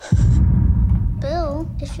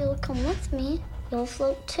you'll come with me, you'll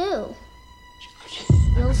float too.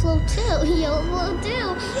 You'll float too. You'll float too.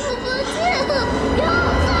 You'll float too. You'll float too.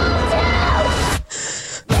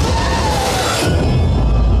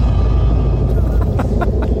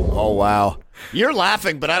 Oh, wow. You're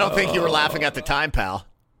laughing, but I don't think you were laughing at the time, pal.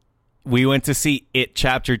 We went to see It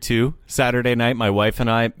Chapter 2 Saturday night, my wife and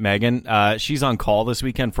I, Megan. She's on call this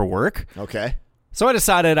weekend for work. Okay. So I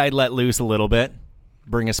decided I'd let loose a little bit,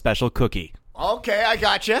 bring a special cookie. Okay, I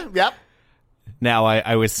gotcha. Yep. Now,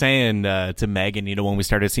 I was saying to Megan, when we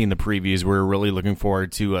started seeing the previews, we were really looking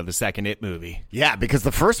forward to the second It movie. Yeah, because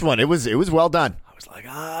the first one, it was well done. I was like,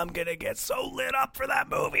 I'm going to get so lit up for that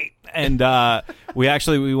movie. And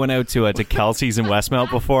we went out to Kelsey's in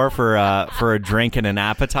Westmount before for a drink and an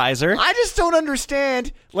appetizer. I just don't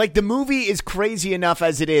understand. Like, the movie is crazy enough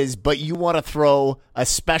as it is, but you want to throw a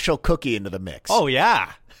special cookie into the mix. Oh,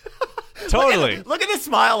 yeah. Totally. Look at the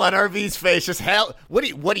smile on RV's face. Just hell. What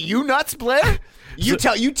are you nuts, Blair? You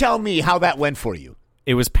tell me how that went for you.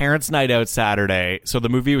 It was parents' night out Saturday, so the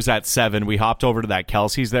movie was at 7. We hopped over to that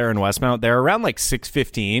Kelsey's there in Westmount. They're around like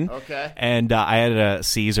 6:15. Okay. And I had a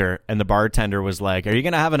Caesar, and the bartender was like, "Are you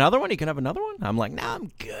gonna have another one? You can have another one." I'm like, "Nah,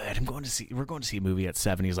 I'm good. We're going to see a movie at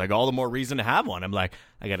 7." He's like, "All the more reason to have one." I'm like,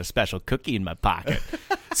 "I got a special cookie in my pocket."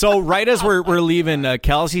 So right as we're leaving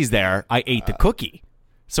Kelsey's there, I ate the cookie.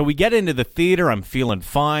 So we get into the theater. I'm feeling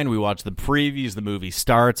fine. We watch the previews. The movie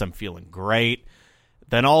starts. I'm feeling great.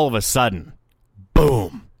 Then all of a sudden,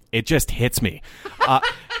 boom, it just hits me.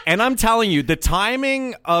 And I'm telling you, the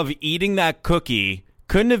timing of eating that cookie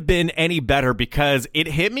couldn't have been any better because it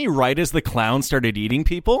hit me right as the clown started eating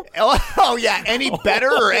people. Oh yeah. Any better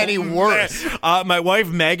or any worse? My wife,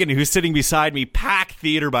 Megan, who's sitting beside me, packed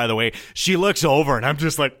theater, by the way, she looks over and I'm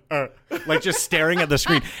just like just staring at the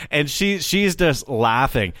screen. And she's just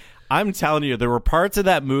laughing. I'm telling you, there were parts of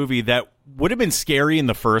that movie that would have been scary in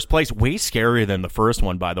the first place, way scarier than the first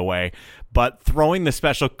one, by the way. But throwing the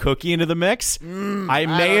special cookie into the mix, I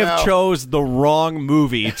may have chose the wrong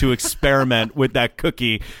movie to experiment with that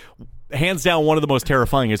cookie. Hands down, one of the most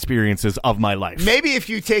terrifying experiences of my life. Maybe if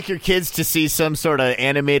you take your kids to see some sort of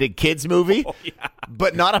animated kids movie,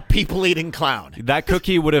 but not a people-eating clown. That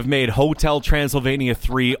cookie would have made Hotel Transylvania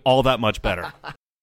 3 all that much better.